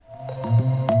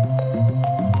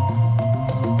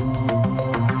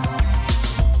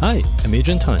Hi, I'm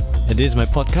Adrian Tan, and this is my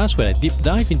podcast where I deep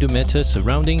dive into matters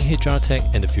surrounding HR tech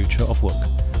and the future of work.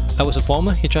 I was a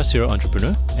former HR serial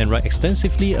entrepreneur and write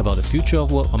extensively about the future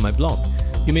of work on my blog.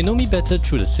 You may know me better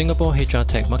through the Singapore HR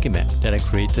Tech Market Map that I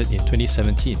created in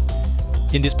 2017.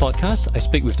 In this podcast, I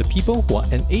speak with the people who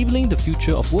are enabling the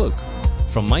future of work.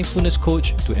 From mindfulness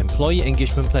coach to employee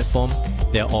engagement platform,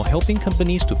 they are all helping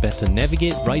companies to better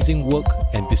navigate rising work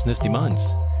and business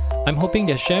demands. I'm hoping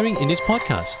that sharing in this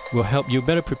podcast will help you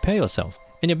better prepare yourself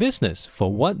and your business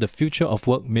for what the future of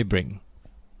work may bring.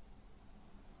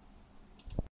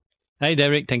 Hi,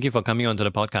 Derick. Thank you for coming onto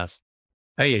the podcast.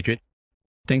 Hi, Adrian.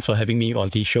 Thanks for having me on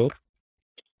the show.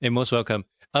 You're most welcome.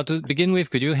 To begin with,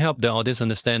 could you help the audience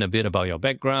understand a bit about your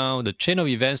background, the chain of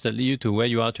events that lead you to where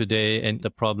you are today, and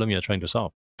the problem you're trying to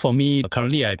solve? For me,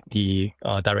 currently I'm the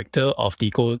director of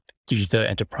the Go Digital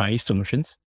Enterprise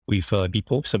Solutions with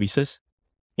Bipo Services.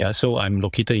 Yeah, so I'm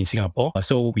located in Singapore.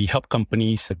 So we help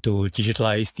companies to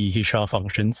digitalize the HR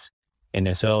functions and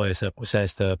as well as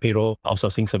process the payroll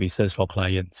outsourcing services for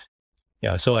clients.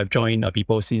 Yeah, so I've joined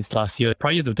Bipo since last year.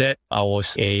 Prior to that, I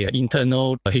was an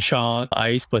internal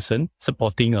HRIS person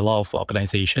supporting a lot of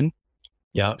organizations.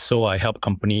 Yeah, so I help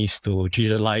companies to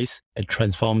digitalize and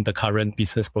transform the current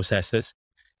business processes,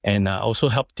 and also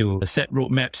help to set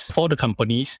roadmaps for the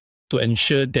companies to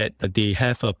ensure that they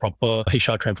have a proper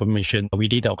HR transformation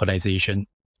within the organization.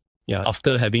 Yeah,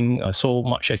 after having so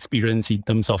much experience in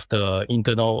terms of the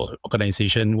internal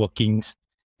organization workings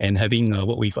and having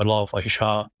worked with a lot of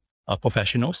HR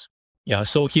professionals. Yeah,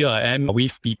 so here I am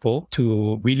with people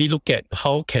to really look at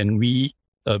how can we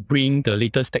bring the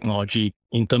latest technology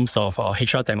in terms of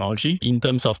HR technology, in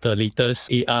terms of the latest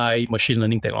AI, machine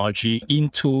learning technology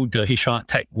into the HR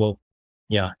tech world.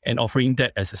 Yeah, and offering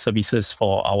that as a services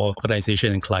for our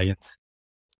organization and clients.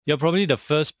 You're probably the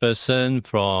first person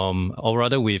from, or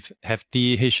rather with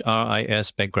hefty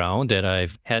HRIS background that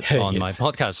I've had on my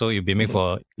podcast. So you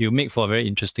make for a very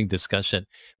interesting discussion.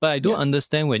 But I do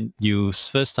understand when you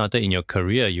first started in your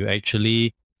career, you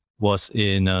actually was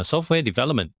in software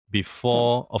development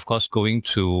before, of course, going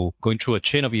through a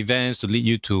chain of events to lead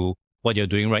you to what you're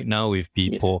doing right now with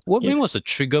people. When was a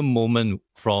trigger moment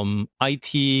from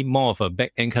IT, more of a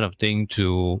back-end kind of thing,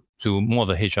 to more of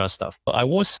the HR stuff? I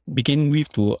was with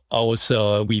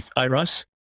HRIS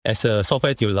as a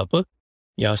software developer.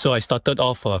 Yeah, so I started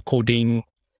off coding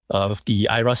the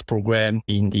HRIS program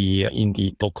in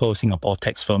the local Singapore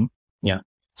tax firm. Yeah,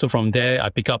 so from there I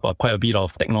picked up quite a bit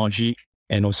of technology,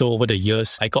 and also over the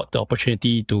years I got the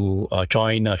opportunity to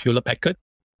join Hewlett-Packard.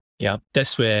 Yeah,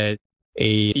 that's where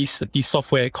this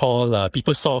software called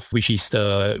PeopleSoft, which is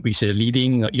the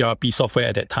leading ERP software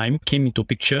at that time, came into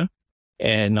picture.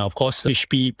 And of course,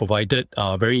 HP provided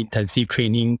very intensive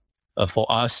training for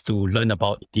us to learn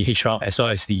about the HR as well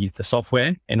as the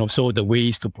software and also the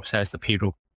ways to process the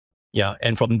payroll. Yeah,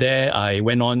 and from there, I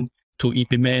went on to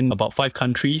implement about 5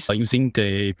 countries using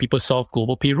the PeopleSoft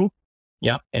Global Payroll.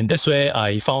 Yeah, and that's where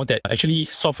I found that actually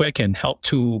software can help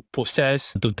to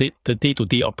process the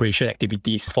day-to-day operation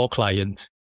activities for clients.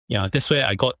 Yeah, that's where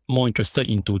I got more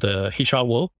interested into the HR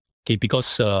world. Okay,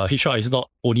 because HR is not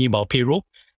only about payroll.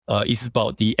 It's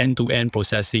about the end-to-end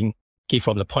processing. Okay,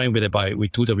 from the point whereby we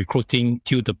do the recruiting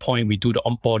till the point we do the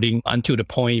onboarding until the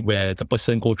point where the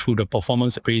person go through the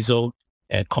performance appraisal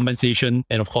and compensation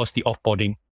and of course the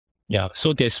offboarding. Yeah,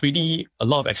 so there's really a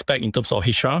lot of aspect in terms of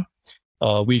HR.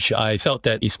 Which I felt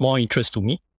that is more interest to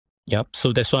me. Yeah,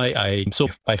 so that's why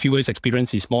my few years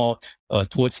experience is more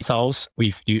towards sales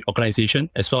with the organization,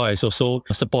 as well as also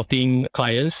supporting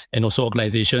clients and also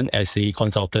organization as a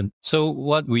consultant. So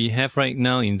what we have right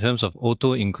now in terms of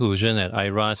auto inclusion at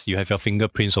HRIS, you have your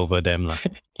fingerprints over them.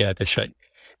 Yeah, that's right.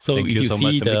 So thank you so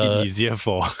much to make it easier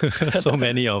for so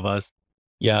many of us.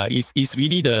 Yeah, it's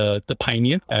really the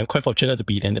pioneer. I'm quite fortunate to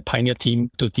be in the pioneer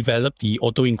team to develop the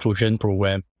auto inclusion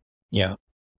program. Yeah,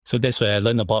 so that's where I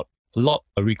learned about a lot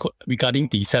regarding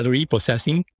the salary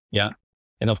processing. Yeah,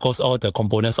 and of course, all the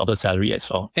components of the salary as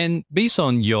well. And based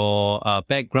on your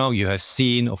background, you have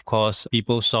seen, of course,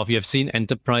 PeopleSoft, you have seen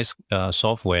enterprise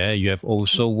software. You have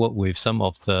also worked with some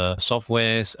of the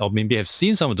softwares, or maybe have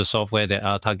seen some of the software that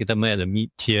are targeted more at the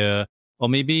mid-tier, or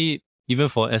maybe even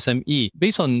for SME.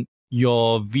 Based on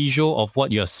your visual of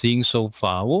what you're seeing so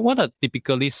far, what are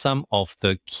typically some of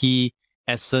the key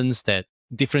essence that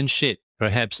differentiate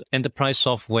perhaps enterprise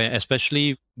software,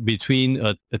 especially between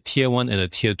a tier 1 and a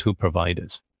tier 2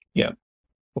 providers? Yeah.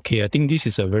 Okay, I think this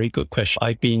is a very good question.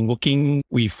 I've been working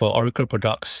with Oracle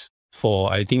products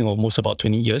for, I think, almost about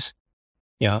 20 years.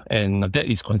 Yeah, and that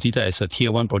is considered as a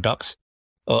tier 1 products.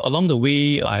 Along the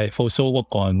way, I've also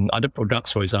worked on other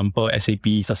products, for example,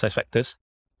 SAP SuccessFactors.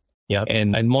 Yeah,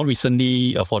 and more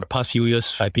recently, for the past few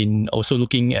years, I've been also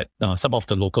looking at some of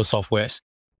the local softwares.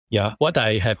 Yeah, what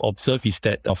I have observed is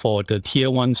that for the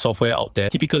tier one software out there,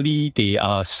 typically they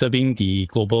are serving the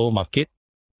global market.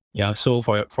 Yeah, so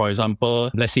for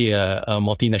example, let's say a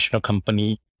multinational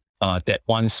company that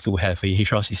wants to have a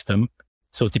HR system.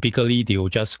 So typically they will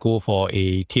just go for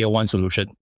a tier one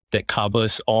solution that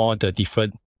covers all the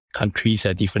different countries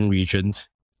and different regions.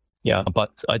 Yeah,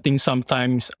 but I think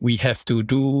sometimes we have to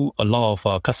do a lot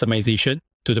of customization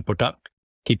to the product,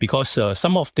 okay, because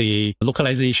some of the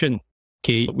localization,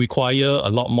 okay, require a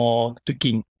lot more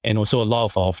tweaking and also a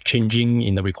lot of changing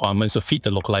in the requirements to fit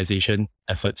the localization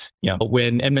efforts. Yeah, but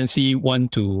when MNC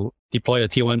want to deploy a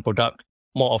tier one product,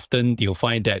 more often they'll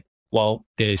find that, well,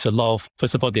 there's a lot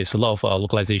of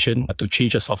localization to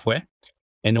change the software.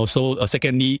 And also,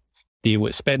 secondly, they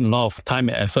would spend a lot of time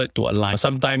and effort to align.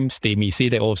 Sometimes they may say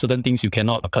that, oh, certain things you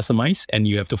cannot customize and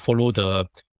you have to follow the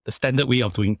standard way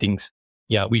of doing things.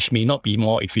 Yeah, which may not be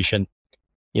more efficient.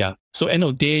 Yeah. So end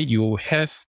of the day, you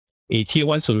have a tier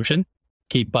one solution,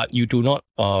 okay, but you do not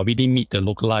really meet the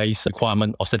localized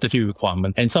requirement or statutory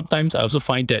requirement. And sometimes I also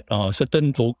find that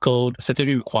certain local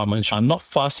statutory requirements are not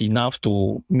fast enough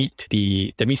to meet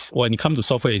that means when it comes to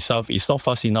software itself, it's not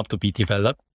fast enough to be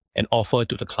developed and offered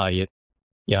to the client.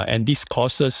 Yeah, and this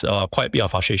causes quite a bit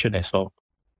of frustration as well.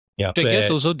 Yeah, I guess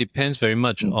also depends very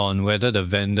much on whether the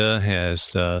vendor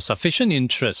has sufficient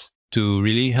interest to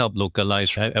really help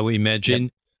localize, right? I would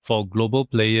imagine for global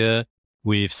player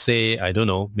with, say, I don't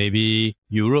know, maybe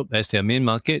Europe as their main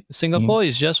market, Singapore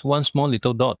is just one small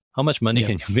little dot. How much money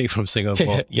can you make from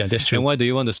Singapore? Yeah, that's true. And why do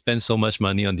you want to spend so much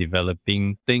money on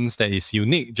developing things that is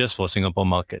unique just for Singapore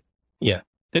market? Yeah,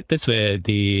 that's where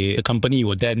the company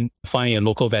will then find a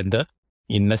local vendor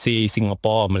in, let's say,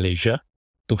 Singapore or Malaysia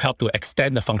to help to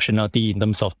extend the functionality in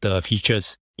terms of the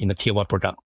features in the tier one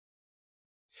product.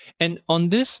 And on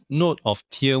this note of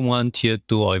tier one, tier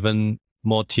two, or even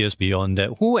more tiers beyond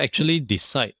that, who actually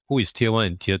decide who is tier one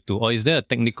and tier two? Or is there a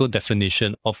technical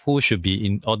definition of who should be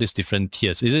in all these different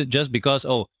tiers? Is it just because,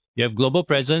 oh, you have global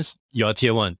presence, you're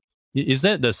tier one? Is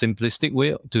that the simplistic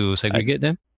way to segregate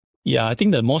them? Yeah, I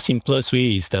think the more simplest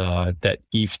way is that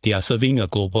if they are serving a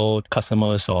global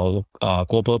customers or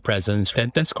global presence,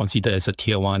 then that's considered as a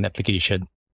tier one application.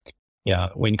 Yeah,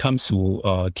 when it comes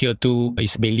to tier two,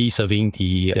 it's mainly serving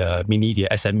mainly the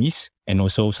SMEs and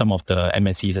also some of the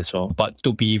MNCs as well. But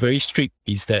to be very strict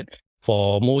is that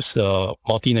for most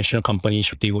multinational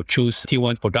companies, they would choose tier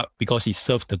one product because it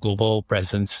serves the global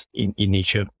presence in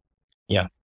nature. Yeah.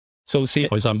 So say,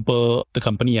 for example, the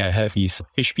company I have is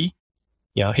HP.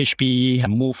 Yeah, HP have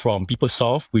moved from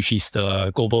PeopleSoft, which is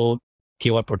the global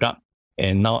tier one product.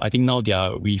 And now, I think now they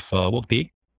are with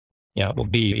Workday. Yeah,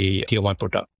 Workday a tier one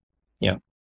product. Yeah.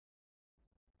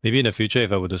 Maybe in the future,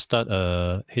 if I were to start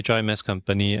a HRMS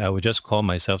company, I would just call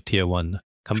myself tier one.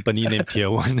 Company name tier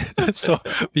one. So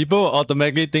people will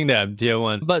automatically think that I'm tier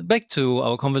one. But back to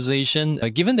our conversation,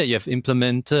 given that you have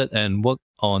implemented and worked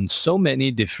on so many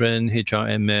different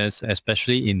HRMS,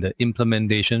 especially in the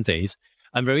implementation phase,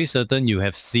 I'm very certain you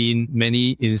have seen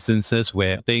many instances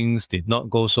where things did not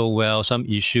go so well, some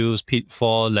issues,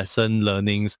 pitfall, lesson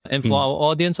learnings. And for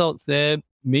our audience out there,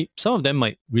 some of them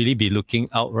might really be looking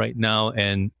out right now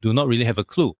and do not really have a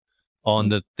clue on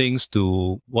the things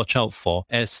to watch out for.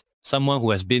 As someone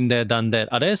who has been there, done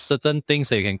that, are there certain things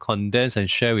that you can condense and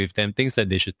share with them, things that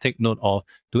they should take note of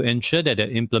to ensure that their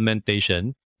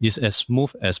implementation is as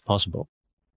smooth as possible?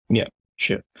 Yeah,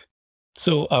 sure.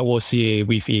 So I was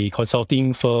with a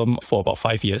consulting firm for about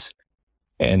 5 years.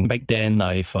 And back then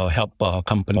I've helped a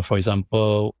company. For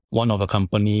example, one of the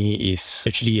company is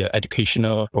actually an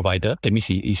educational provider. That means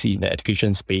it's in the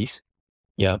education space.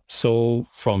 Yeah. So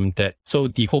from that, so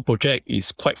the whole project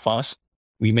is quite fast.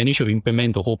 We managed to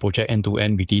implement the whole project end to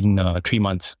end within 3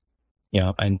 months.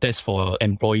 Yeah, and that's for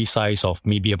employee size of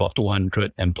maybe about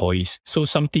 200 employees. So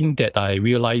something that I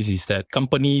realized is that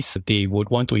companies, they would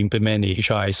want to implement a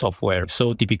HRIS software.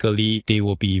 So typically they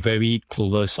will be very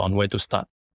clueless on where to start.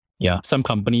 Yeah, some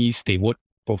companies, they would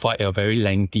provide a very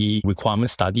lengthy requirement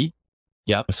study.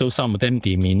 Yeah, so some of them,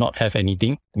 they may not have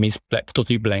anything. It means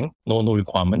totally blank, no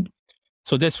requirement.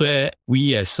 So that's where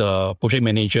we as a project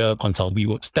manager consult, we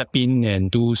would step in and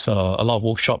do a lot of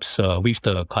workshops with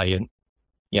the client.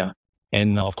 Yeah.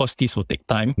 And of course, this will take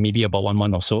time, maybe about 1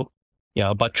 month or so.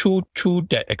 Yeah, but through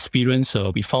that experience,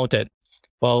 we found that,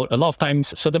 well, a lot of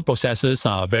times certain processes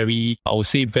are very, I would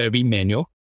say, very manual.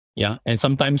 Yeah, and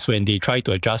sometimes when they try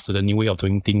to adjust to the new way of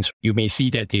doing things, you may see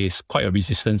that there's quite a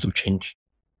resistance to change.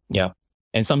 Yeah,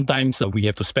 And sometimes we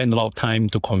have to spend a lot of time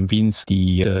to convince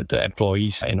the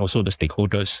employees and also the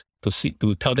stakeholders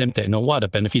to tell them that, what are the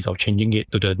benefits of changing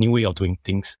it to the new way of doing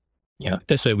things. Yeah,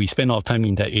 that's why we spend a lot of time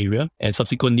in that area. And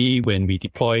subsequently, when we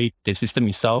deploy the system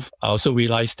itself, I also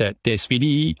realized that there's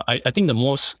really, I think the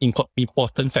most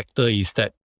important factor is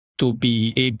that to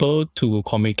be able to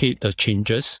communicate the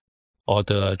changes or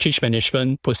the change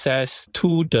management process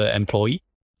to the employee,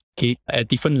 at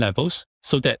different levels,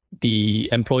 so that the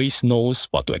employees knows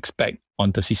what to expect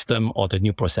on the system or the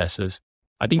new processes.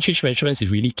 I think change management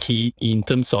is really key in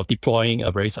terms of deploying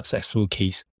a very successful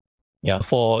case. Yeah,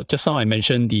 for just now I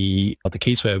mentioned the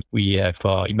case where we have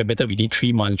implemented within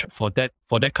 3 months. For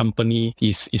that company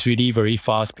is really very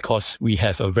fast because we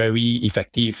have a very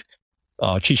effective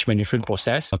change management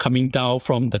process coming down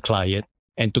from the client,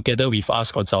 and together with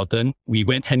us consultant, we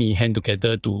went hand in hand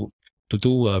together to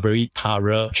do a very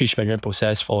thorough change management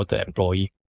process for the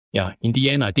employee. Yeah, in the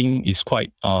end, I think it's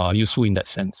quite useful in that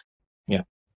sense. Yeah.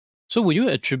 So would you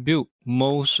attribute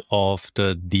most of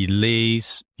the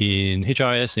delays in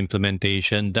HRIS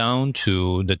implementation down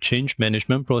to the change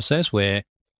management process where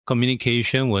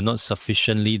communication were not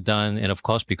sufficiently done, and of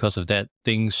course, because of that,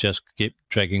 things just keep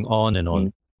dragging on and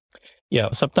on?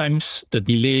 Yeah, sometimes the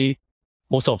delay,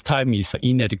 most of the time, is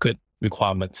inadequate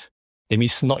requirements. There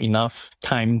means not enough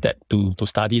time to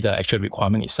study the actual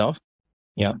requirement itself.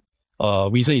 Yeah.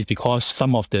 Reason is because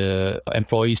some of the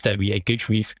employees that we engage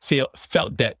with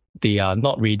felt that they are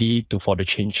not ready for the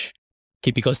change,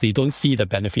 because they don't see the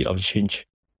benefit of the change.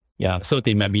 Yeah, so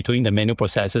they might be doing the manual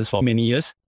processes for many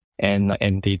years, and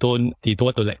they don't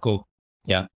want to let go.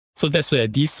 Yeah, so that's where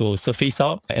this will surface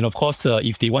out. And of course,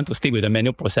 if they want to stick with the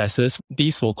manual processes,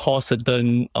 this will cause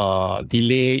certain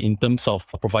delay in terms of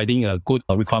providing a good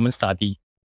requirement study.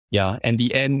 Yeah, and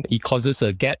the end, it causes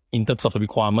a gap in terms of the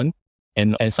requirement.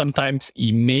 And sometimes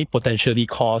it may potentially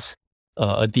cause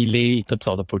a delay in terms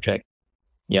of the project.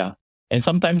 Yeah. And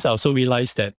sometimes I also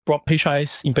realize that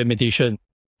HRIS implementation,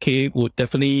 would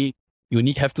definitely,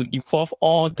 have to involve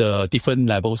all the different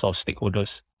levels of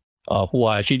stakeholders who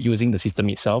are actually using the system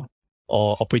itself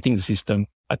or operating the system.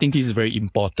 I think this is very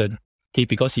important,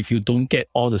 because if you don't get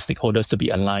all the stakeholders to be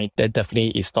aligned, that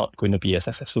definitely is not going to be a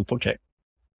successful project.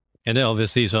 And then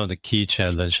obviously it's one of the key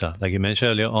challenges. Like you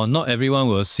mentioned earlier on, not everyone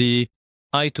will see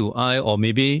eye to eye or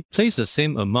maybe place the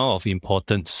same amount of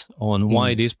importance on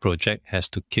why this project has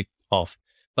to kick off.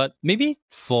 But maybe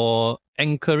for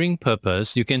anchoring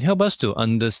purpose, you can help us to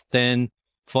understand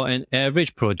for an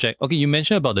average project. Okay, you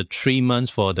mentioned about the 3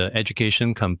 months for the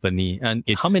education company. And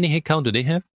how many headcount do they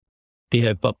have? They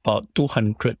have about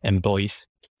 200 employees.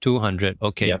 200.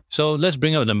 Okay. Yeah. So let's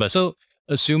bring up a number. So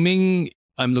assuming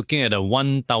I'm looking at a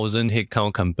 1,000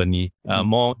 headcount company,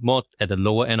 more at the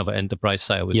lower end of an enterprise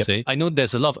side, I would say. I know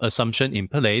there's a lot of assumption in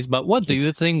place, but what do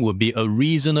you think would be a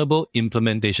reasonable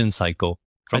implementation cycle?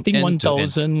 I think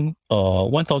 1,000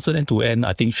 end to end,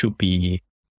 I think should be,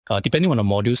 depending on the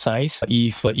module size.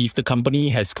 If the company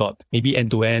has got maybe end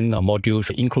to end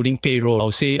modules, including payroll,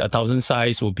 I'll say 1,000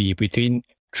 size will be between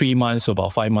 3 months to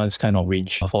about 5 months kind of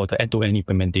range for the end to end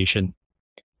implementation.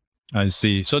 I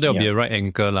see. So there'll be a right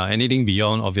anchor. Anything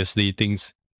beyond, obviously,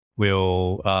 things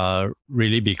will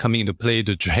really be coming into play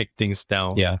to drag things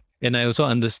down. Yeah. And I also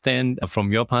understand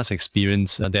from your past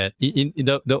experience that in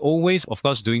the old ways, of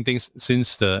course, doing things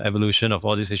since the evolution of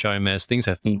all these HRMS, things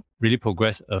have really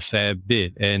progressed a fair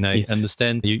bit. And I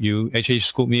understand you actually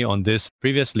scooped me on this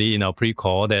previously in our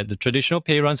pre-call that the traditional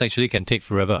pay runs actually can take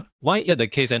forever. Why is that the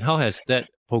case, and how has that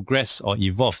progressed or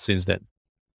evolved since then?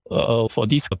 For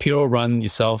this payroll run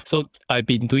itself. So I've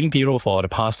been doing payroll for the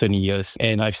past 20 years,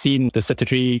 and I've seen the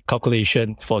statutory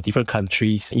calculation for different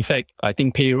countries. In fact, I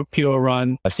think payroll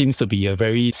run seems to be a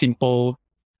very simple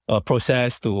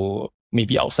process to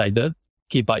maybe outsider.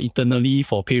 But internally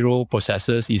for payroll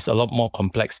processes is a lot more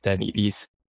complex than it is.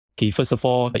 First of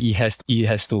all, it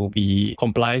has to be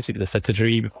compliant with the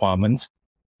statutory requirements,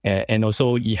 and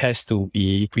also it has to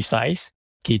be precise.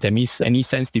 That means any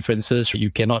sense differences,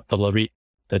 you cannot tolerate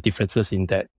the differences in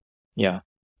that. Yeah.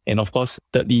 And of course,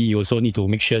 thirdly, you also need to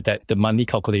make sure that the monthly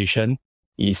calculation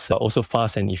is also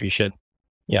fast and efficient.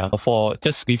 Yeah. For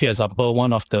just to give you an example,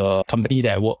 one of the company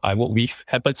that I work with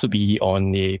happens to be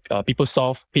on a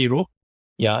PeopleSoft payroll.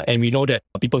 Yeah. And we know that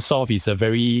PeopleSoft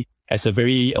has a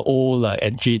very old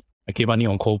engine, running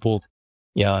on COBOL.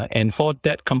 Yeah. And for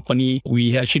that company,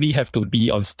 we actually have to be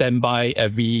on standby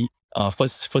every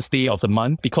first day of the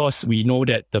month, because we know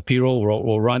that the payroll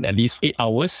will run at least 8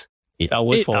 hours. 8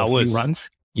 hours for a few runs.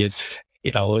 Yes,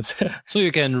 8 hours. So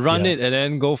you can run it and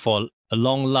then go for a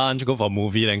long lunch, go for a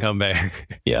movie, then come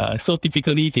back. Yeah, so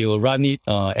typically they will run it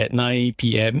at 9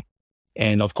 p.m.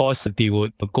 And of course, they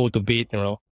would go to bed,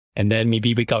 and then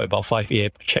maybe wake up about 5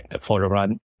 a.m. to check for the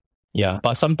run. Yeah,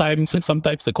 but sometimes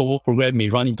the code program may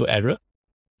run into error.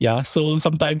 Yeah, so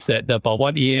sometimes at about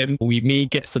 1 a.m., we may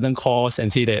get certain calls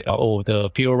and say that, the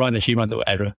payroll run actually run into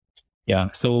error. Yeah,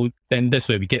 so then that's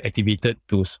where we get activated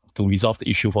to resolve the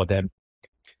issue for them.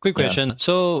 Quick question.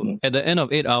 So at the end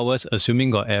of 8 hours,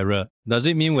 assuming got error, does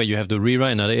it mean where you have to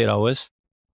rewrite another 8 hours?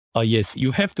 Yes,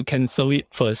 you have to cancel it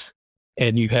first,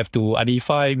 and you have to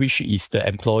identify which is the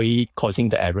employee causing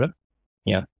the error.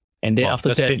 Yeah. And then after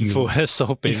that's that, painful. That's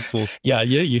so painful.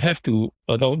 you have to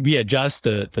readjust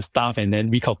the stuff and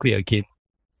then recalculate again.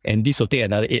 And this will take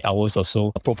another 8 hours or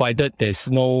so, provided there's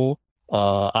no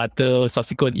other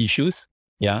subsequent issues.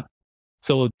 Yeah.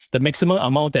 So the maximum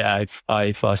amount that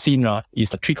I've seen is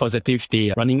the 3 consecutive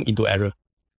days running into error.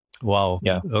 Wow.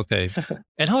 Yeah. Okay.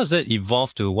 And how has that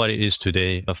evolved to what it is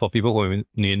today? For people who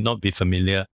may not be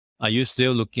familiar, are you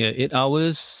still looking at 8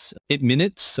 hours, 8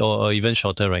 minutes, or even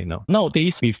shorter right now?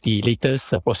 Nowadays, with the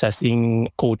latest processing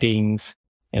codings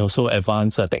and also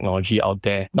advanced technology out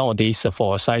there, nowadays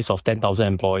for a size of 10,000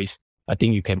 employees, I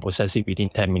think you can process it within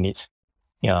 10 minutes.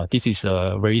 Yeah, this is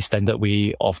a very standard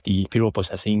way of the payroll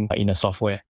processing in a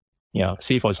software. Yeah,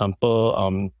 say for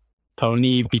example,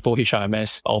 currently people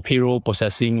HRMS, our payroll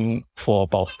processing for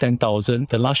about 10,000.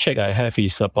 The last check I have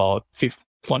is about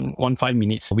 5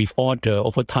 minutes with all the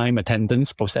overtime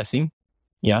attendance processing.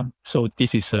 Yeah, so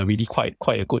this is really quite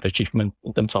a good achievement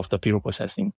in terms of the payroll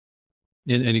processing.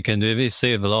 And you can really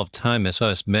save a lot of time as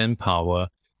well as manpower.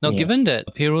 Now, given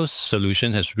that payroll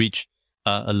solution has reached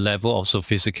a level of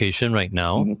sophistication right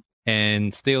now,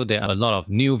 and still there are a lot of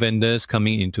new vendors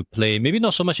coming into play, maybe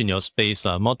not so much in your space,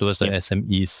 more towards the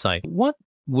SME side. What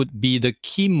would be the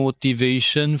key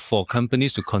motivation for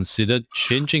companies to consider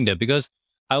changing that? Because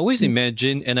I always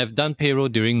imagine, and I've done payroll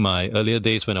during my earlier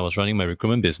days when I was running my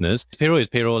recruitment business. Payroll is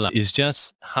payroll. It's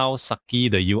just how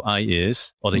sucky the UI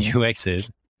is or the UX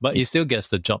is, but it still gets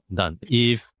the job done.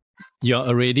 If you're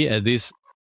already at this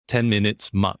 10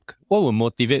 minutes mark, what would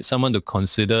motivate someone to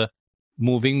consider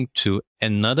moving to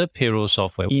another payroll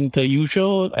software? In the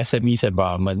usual SMEs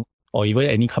environment, or even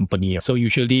any company, so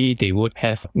usually they would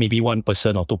have maybe 1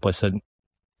 person or 2 person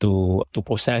to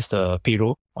process the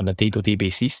payroll on a day-to-day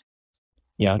basis.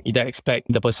 Yeah, in that aspect,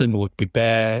 the person would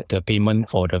prepare the payment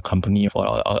for the company, for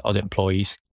all the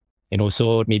employees, and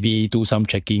also maybe do some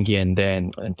checking here and there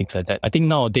and things like that. I think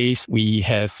nowadays we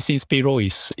have, since payroll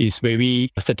is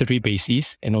very statutory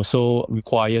basis and also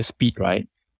requires speed, right?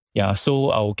 Yeah,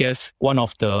 so I'll guess one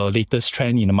of the latest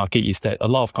trend in the market is that a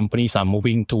lot of companies are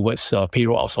moving towards a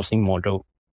payroll outsourcing model.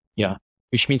 Yeah,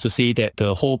 which means to say that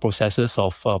the whole processes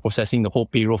of processing the whole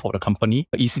payroll for the company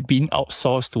is being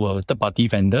outsourced to a third-party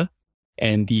vendor.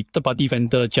 And the third-party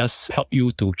vendor just help you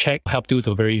to check, help you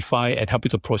to verify, and help you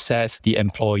to process the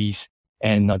employees.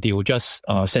 And they will just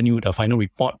send you the final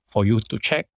report for you to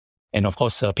check. And of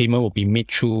course, payment will be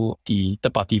made through the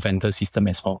third-party vendor system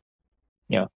as well.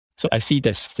 Yeah. So I see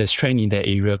there's trend in that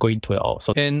area going to it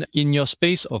also. And in your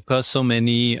space, of course, so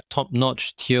many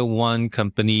top-notch tier 1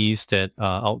 companies that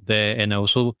are out there, and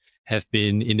also have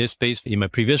been in this space in my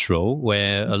previous role,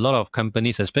 where a lot of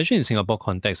companies, especially in Singapore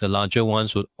context, the larger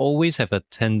ones would always have a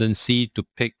tendency to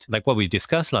pick, like what we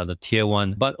discussed, the tier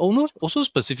 1, but also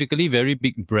specifically very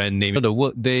big brand name, the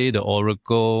Workday, the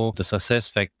Oracle, the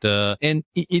SuccessFactor. And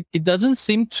it doesn't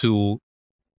seem to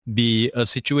be a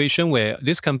situation where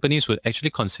these companies would actually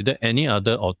consider any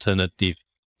other alternative.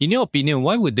 In your opinion,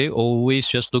 why would they always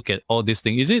just look at all these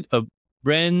things? Is it a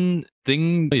brand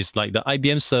thing? Is like the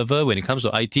IBM server when it comes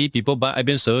to IT, people buy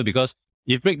IBM server because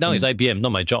if breakdown is IBM,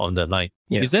 not my job on the line.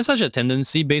 Yeah. Is there such a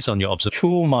tendency based on your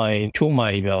observation? Through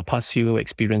my past few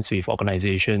experience with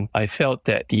organization, I felt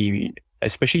that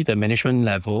especially the management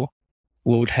level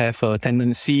would have a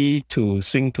tendency to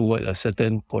swing toward a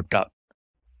certain product.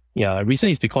 Yeah, reason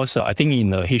is because I think in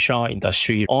the HR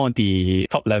industry, on the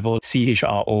top level,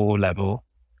 CHRO level,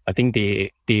 I think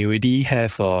they already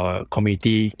have a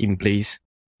committee in place,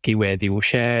 where they will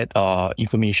share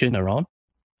information around.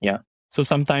 Yeah. So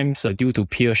sometimes due to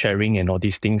peer sharing and all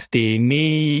these things, they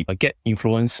may get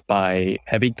influenced by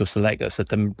having to select a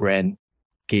certain brand.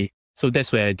 Okay. So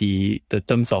that's where the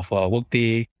terms of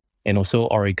Workday and also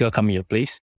Oracle come into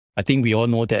place. I think we all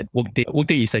know that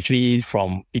Workday is actually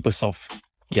from PeopleSoft.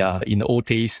 Yeah, in the old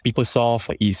days, PeopleSoft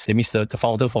the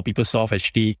founder for PeopleSoft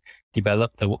actually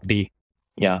developed the Workday.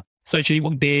 Yeah. So actually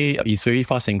Workday is very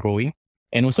fast and growing.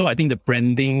 And also I think the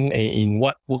branding in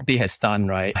what Workday has done,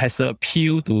 right, has an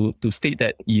appeal to state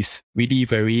that is really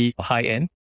very high end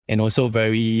and also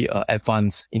very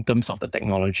advanced in terms of the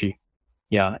technology.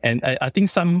 Yeah. And I think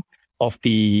some of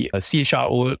the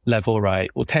CHRO level, right,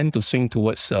 will tend to swing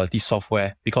towards the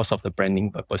software because of the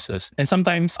branding purposes. And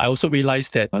sometimes I also realize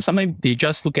that sometimes they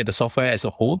just look at the software as a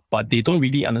whole, but they don't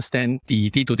really understand the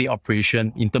day-to-day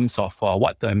operation in terms of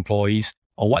what the employees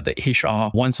or what the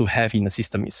HR wants to have in the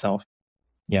system itself.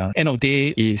 Yeah, end of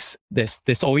the day is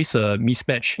there's always a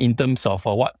mismatch in terms of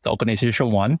what the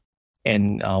organization wants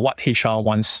and what HR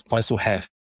wants to have.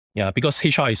 Yeah, because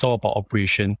HR is all about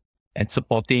operation and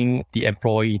supporting the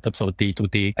employee in terms of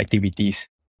day-to-day activities.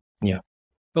 Yeah.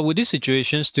 But would this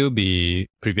situation still be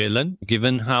prevalent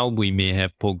given how we may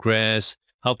have progressed,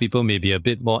 how people may be a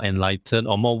bit more enlightened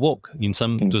or more woke to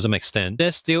some extent?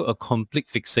 There's still a complete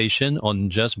fixation on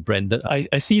just branded.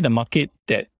 I see the market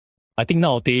that I think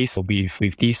nowadays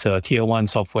with this tier 1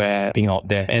 software being out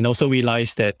there, and also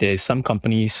realize that there's some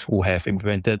companies who have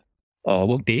implemented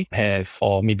Workday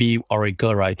or maybe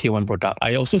Oracle, right, tier 1 product.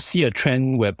 I also see a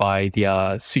trend whereby they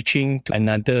are switching to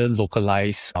another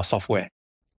localized software.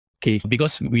 Okay,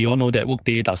 because we all know that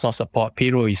Workday does not support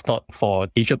payroll. Is not for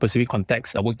Asia Pacific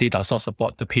context. Workday does not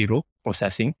support the payroll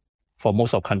processing for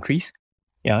most of countries.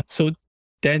 Yeah, so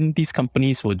then these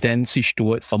companies will then switch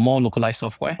towards a more localized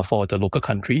software for the local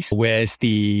countries, whereas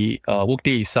the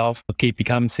Workday itself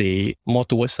becomes a more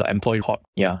towards the employee hub.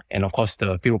 Yeah, and of course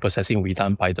the payroll processing will be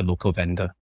done by the local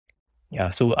vendor. Yeah,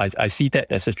 so I see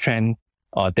that as a trend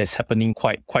that's happening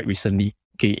quite recently.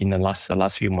 Okay, in the last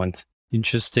few months.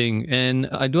 Interesting. And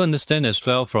I do understand as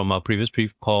well from our previous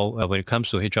brief call, when it comes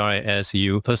to HRIS,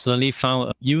 you personally found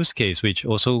a use case which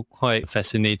also quite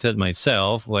fascinated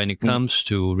myself when it comes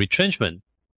to retrenchment.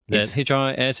 That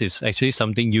HRIS is actually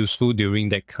something useful during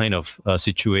that kind of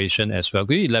situation as well.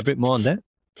 Could you elaborate more on that?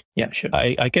 Yeah, sure.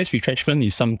 I guess retrenchment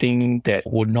is something that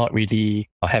would not really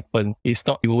happen. It's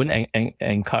not, you wouldn't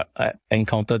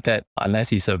encounter that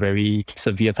unless it's a very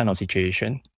severe kind of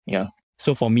situation. Yeah.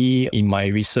 So for me, in my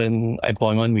recent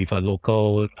employment with a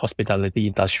local hospitality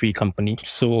industry company,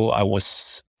 so I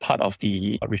was part of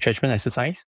the retrenchment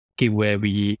exercise, where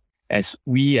we as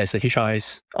a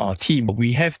HRIS team,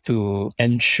 we have to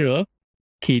ensure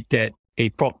that a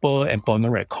proper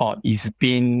employment record is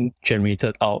being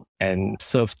generated out and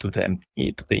served to the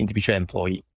individual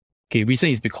employee. Reason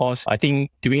is because I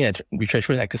think during a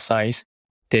retrenchment exercise,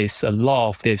 there's a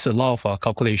lot of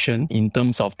calculation in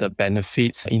terms of the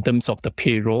benefits, in terms of the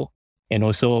payroll, and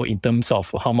also in terms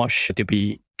of how much they'll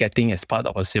be getting as part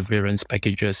of a severance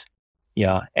packages.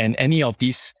 Yeah, and any of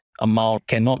these amount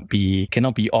cannot be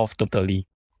off totally.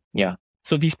 Yeah.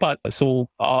 So this part, us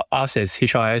as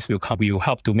HRIS will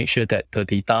help to make sure that the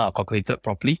data are calculated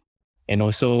properly, and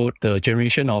also the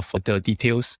generation of the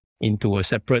details into a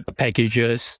separate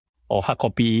packages or hard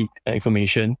copy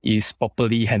information is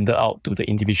properly handed out to the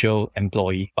individual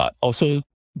employee. But also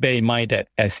bear in mind that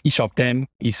as each of them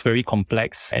is very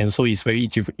complex and so is very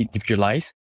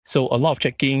individualized. So a lot of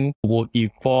checking would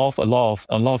involve a lot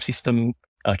of system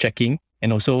checking,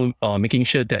 and also making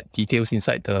sure that details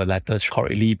inside the letters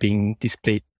correctly being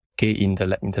displayed in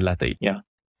the letter. Yeah.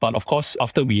 But of course,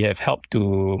 after we have helped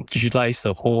to digitalize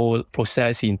the whole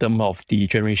process in terms of the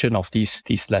generation of these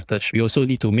letters, we also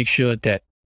need to make sure that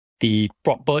the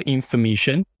proper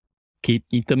information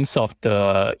in terms of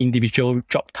the individual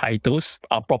job titles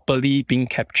are properly being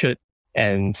captured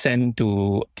and sent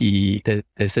to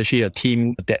there's actually a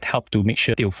team that help to make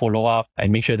sure they'll follow up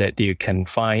and make sure that they can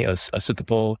find a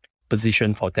suitable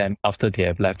position for them after they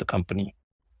have left the company.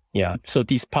 Yeah. So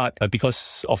this part,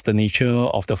 because of the nature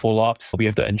of the follow-ups, we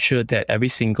have to ensure that every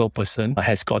single person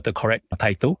has got the correct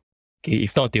title.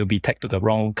 If not, they'll be tagged to the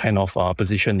wrong kind of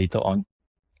position later on.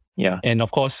 Yeah. And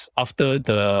of course, after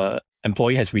the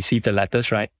employee has received the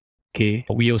letters, right?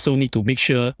 We also need to make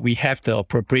sure we have the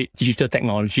appropriate digital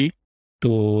technology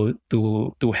to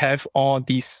have all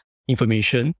this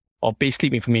information or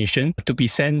payslip information to be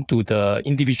sent to the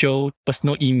individual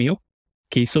personal email,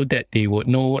 so that they would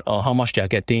know how much they are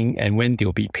getting and when they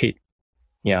will be paid.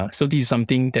 Yeah. So this is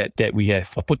something that we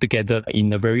have put together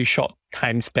in a very short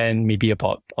time span, maybe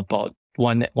about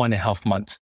 1.5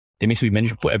 months. That means we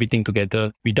managed to put everything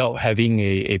together without having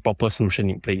a proper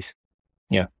solution in place.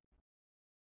 Yeah.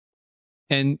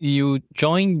 And you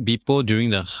joined BIPO during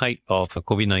the height of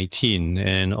COVID-19.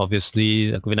 And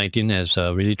obviously, COVID-19 has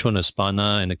really thrown a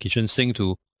spanner and a kitchen sink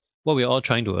to what we're all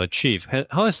trying to achieve.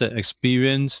 How has the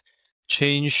experience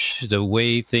changed the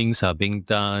way things are being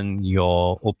done,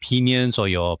 your opinions or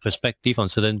your perspective on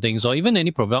certain things, or even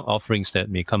any product offerings that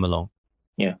may come along?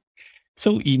 Yeah.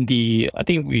 So I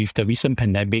think with the recent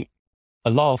pandemic, a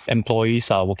lot of employees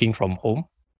are working from home.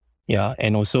 Yeah.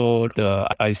 And also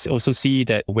I also see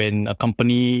that when a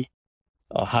company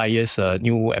hires a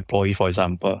new employee, for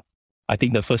example, I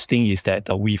think the first thing is that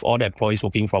with all the employees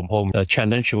working from home, the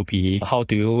challenge will be how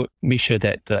do you make sure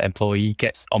that the employee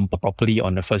gets on properly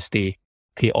on the first day?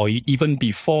 Okay, or even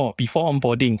before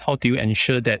onboarding, how do you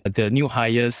ensure that the new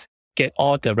hires get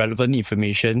all the relevant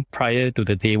information prior to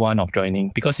the day one of joining?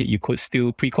 Because you could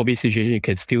still, pre-COVID situation, you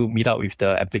can still meet up with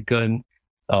the applicant.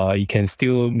 You can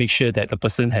still make sure that the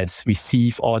person has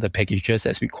received all the packages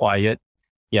as required.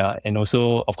 Yeah, and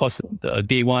also, of course, the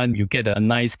day one, you get a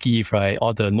nice gift, right?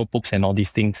 All the notebooks and all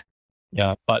these things.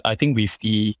 Yeah, but I think with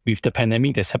the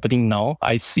pandemic that's happening now,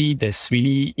 I see there's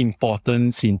really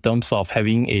importance in terms of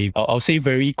having I'll say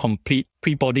very complete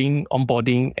pre-boarding,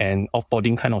 onboarding, and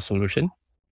offboarding kind of solution.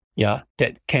 Yeah,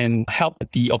 that can help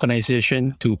the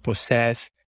organization to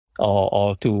process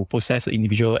or to process the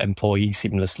individual employee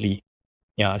seamlessly.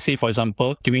 Yeah, say for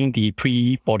example, during the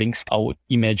pre-boarding, I would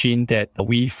imagine that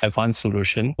with advanced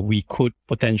solution, we could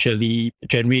potentially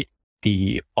generate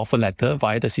the offer letter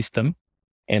via the system,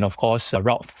 and of course, a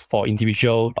route for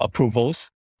individual approvals,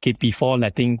 okay, before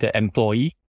letting the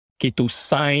employee to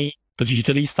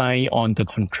digitally sign on the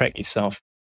contract itself.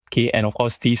 Okay, and of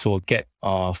course, these will get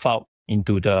filed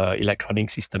into the electronic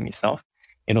system itself,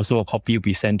 and also a copy will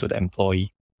be sent to the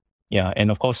employee. Yeah,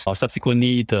 and of course,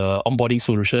 subsequently, the onboarding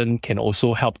solution can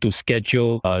also help to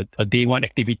schedule a day one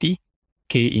activity,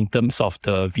 okay, in terms of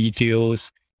the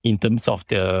videos, in terms of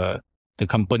the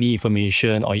company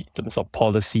information, or in terms of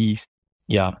policies.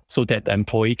 Yeah, so that the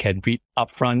employee can read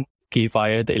upfront, okay,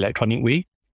 via the electronic way,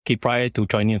 okay, prior to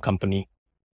joining a company.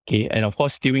 Okay, and of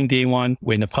course, during day one,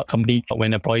 when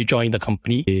when employee join the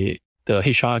company, the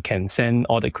HR can send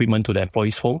all the equipment to the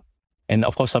employee's home. And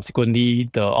of course, subsequently,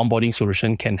 the onboarding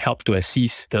solution can help to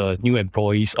assist the new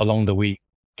employees along the way,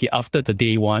 okay, after the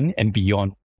day one and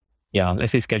beyond. Yeah,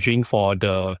 let's say scheduling for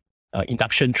the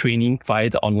induction training via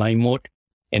the online mode,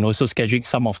 and also scheduling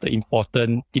some of the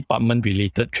important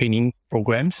department-related training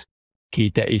programs, okay,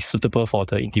 that is suitable for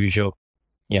the individual.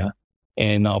 Yeah,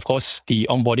 and of course, the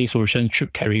onboarding solution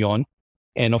should carry on.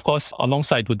 And of course,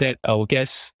 alongside with that, I would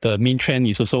guess the main trend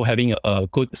is also having a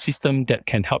good system that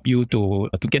can help you to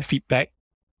get feedback.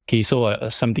 Okay, so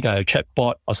something like a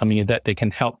chatbot or something like that, they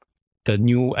can help the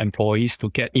new employees to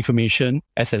get information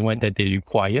as and when that they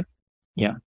require.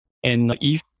 Yeah, and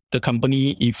if the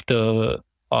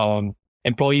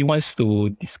employee wants to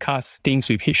discuss things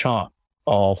with HR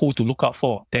or who to look out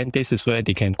for, then this is where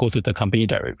they can go to the company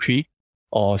directory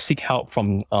or seek help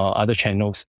from other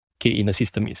channels, okay, in the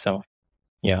system itself.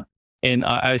 Yeah. And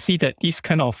I see that this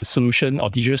kind of solution or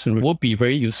digital solution would be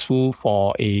very useful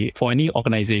for any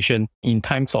organization in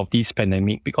times of this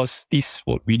pandemic, because this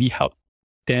would really help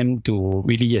them to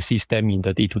really assist them in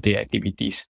the day-to-day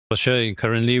activities. For sure,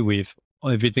 currently with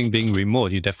everything being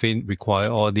remote, you definitely require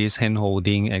all this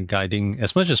hand-holding and guiding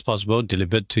as much as possible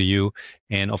delivered to you.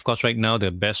 And of course, right now,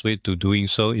 the best way to doing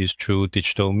so is through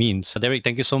digital means. Derick,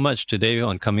 thank you so much today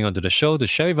on coming onto the show to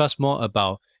share with us more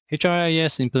about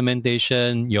HRIS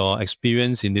implementation, your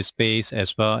experience in this space,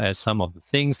 as well as some of the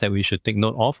things that we should take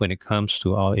note of when it comes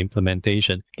to our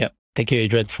implementation. Yeah. Thank you,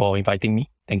 Adrian, for inviting me.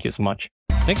 Thank you so much.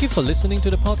 Thank you for listening to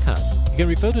the podcast. You can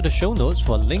refer to the show notes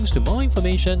for links to more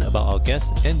information about our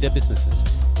guests and their businesses.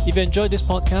 If you enjoyed this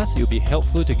podcast, it would be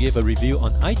helpful to give a review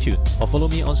on iTunes or follow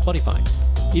me on Spotify.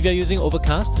 If you're using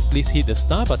Overcast, please hit the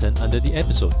star button under the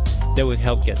episode. That will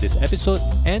help get this episode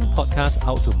and podcast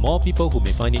out to more people who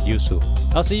may find it useful.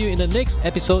 I'll see you in the next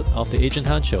episode of The Agent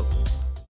Han Show.